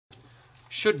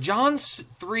Should John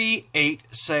 3:8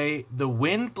 say, the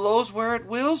wind blows where it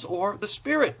wills, or the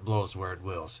Spirit blows where it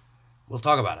wills? We'll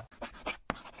talk about it.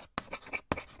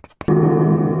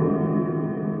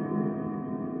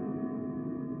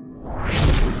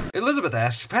 Elizabeth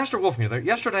asks, Pastor Wolfmueller,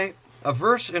 yesterday, a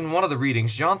verse in one of the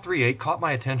readings, John 3:8, caught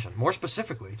my attention. More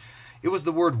specifically, it was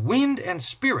the word wind and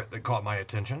spirit that caught my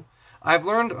attention. I've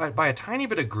learned by a tiny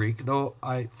bit of Greek, though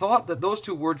I thought that those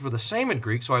two words were the same in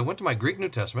Greek, so I went to my Greek New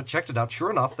Testament, checked it out.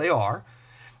 Sure enough, they are.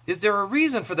 Is there a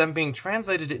reason for them being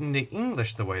translated into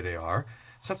English the way they are?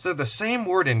 Since they're the same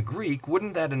word in Greek,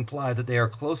 wouldn't that imply that they are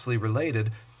closely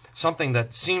related, something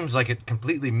that seems like it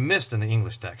completely missed in the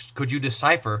English text? Could you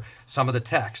decipher some of the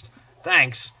text?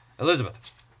 Thanks,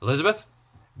 Elizabeth. Elizabeth,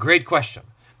 great question.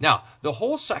 Now, the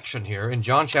whole section here in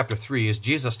John chapter 3 is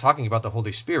Jesus talking about the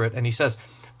Holy Spirit, and he says,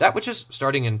 that which is,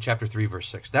 starting in chapter 3, verse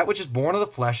 6, that which is born of the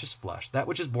flesh is flesh, that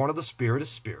which is born of the Spirit is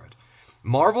spirit.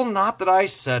 Marvel not that I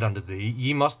said unto thee,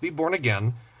 ye must be born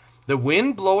again. The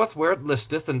wind bloweth where it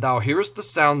listeth, and thou hearest the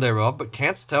sound thereof, but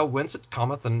canst tell whence it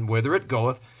cometh and whither it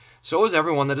goeth. So is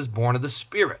everyone that is born of the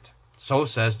Spirit. So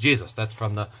says Jesus. That's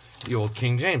from the old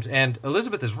King James. And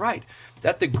Elizabeth is right,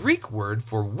 that the Greek word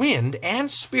for wind and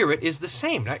spirit is the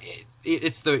same.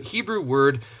 It's the Hebrew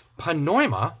word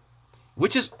pneuma,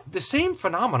 which is the same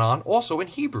phenomenon also in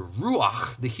Hebrew.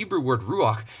 Ruach, the Hebrew word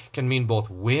ruach, can mean both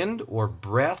wind or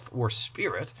breath or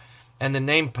spirit. And the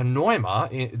name pneuma,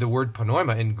 the word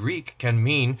pneuma in Greek, can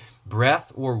mean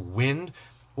breath or wind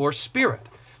or spirit.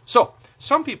 So,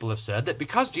 some people have said that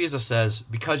because Jesus says,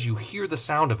 because you hear the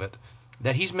sound of it,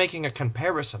 that he's making a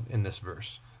comparison in this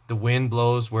verse. The wind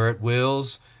blows where it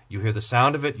wills. You hear the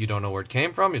sound of it. You don't know where it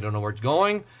came from. You don't know where it's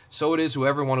going. So it is who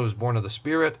everyone who is born of the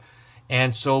Spirit.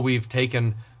 And so we've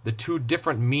taken the two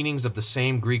different meanings of the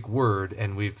same Greek word,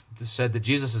 and we've said that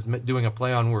Jesus is doing a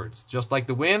play on words. Just like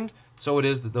the wind, so it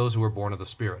is that those who are born of the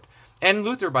Spirit. And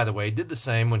Luther, by the way, did the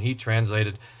same when he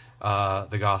translated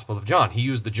the Gospel of John. He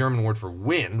used the German word for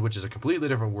wind, which is a completely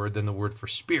different word than the word for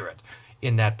spirit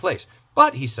in that place.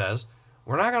 But, he says,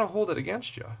 we're not going to hold it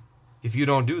against you if you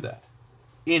don't do that.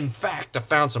 In fact, I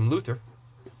found some Luther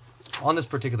on this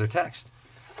particular text.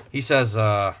 He says,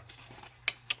 the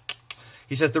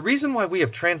reason why we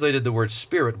have translated the word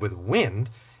spirit with wind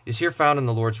is here found in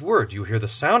the Lord's word. You hear the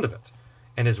sound of it.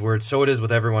 And his word, so it is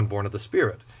with everyone born of the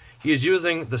Spirit. He is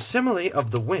using the simile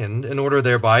of the wind in order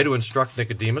thereby to instruct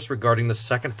Nicodemus regarding the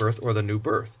second birth or the new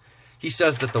birth. He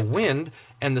says that the wind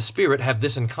and the Spirit have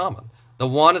this in common. The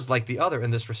one is like the other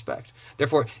in this respect.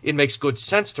 Therefore, it makes good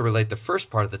sense to relate the first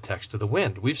part of the text to the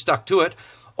wind. We've stuck to it,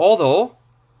 although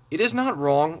it is not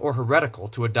wrong or heretical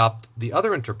to adopt the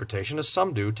other interpretation, as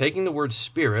some do, taking the word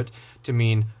Spirit to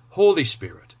mean Holy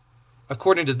Spirit.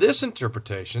 According to this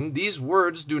interpretation, these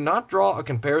words do not draw a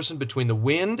comparison between the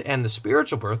wind and the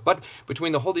spiritual birth, but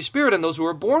between the Holy Spirit and those who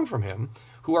are born from him,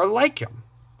 who are like him.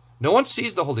 No one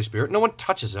sees the Holy Spirit, no one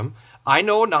touches him. I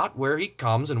know not where he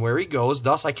comes and where he goes,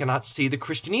 thus I cannot see the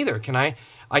Christian either.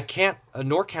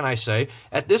 Nor can I say,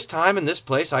 at this time in this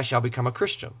place I shall become a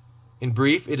Christian. In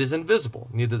brief, it is invisible.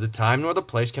 Neither the time nor the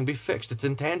place can be fixed. It's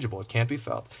intangible. It can't be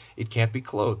felt. It can't be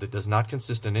clothed. It does not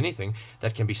consist in anything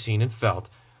that can be seen and felt.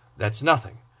 That's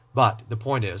nothing. But the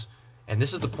point is, and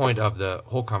this is the point of the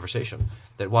whole conversation,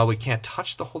 that while we can't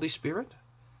touch the Holy Spirit,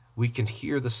 we can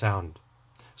hear the sound.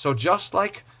 So just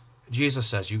like Jesus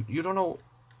says, you don't know,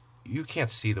 you can't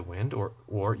see the wind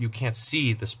or you can't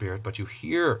see the Spirit, but you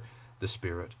hear the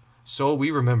Spirit. So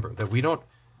we remember that we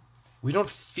don't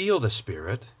feel the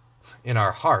Spirit in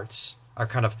our hearts, our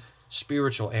kind of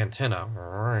spiritual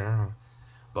antenna,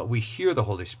 but we hear the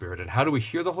Holy Spirit. And how do we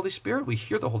hear the Holy Spirit? We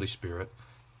hear the Holy Spirit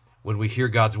when we hear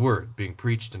God's word being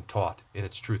preached and taught in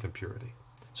its truth and purity.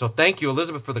 So thank you,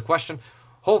 Elizabeth, for the question.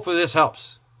 Hopefully this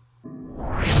helps.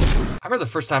 I remember the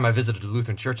first time I visited a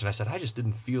Lutheran church and I said, I just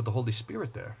didn't feel the Holy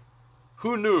Spirit there.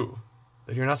 Who knew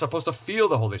that you're not supposed to feel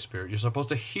the Holy Spirit? You're supposed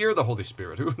to hear the Holy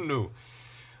Spirit. Who knew?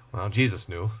 Well, Jesus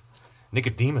knew.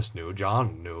 Nicodemus knew.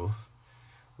 John knew.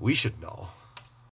 We should know.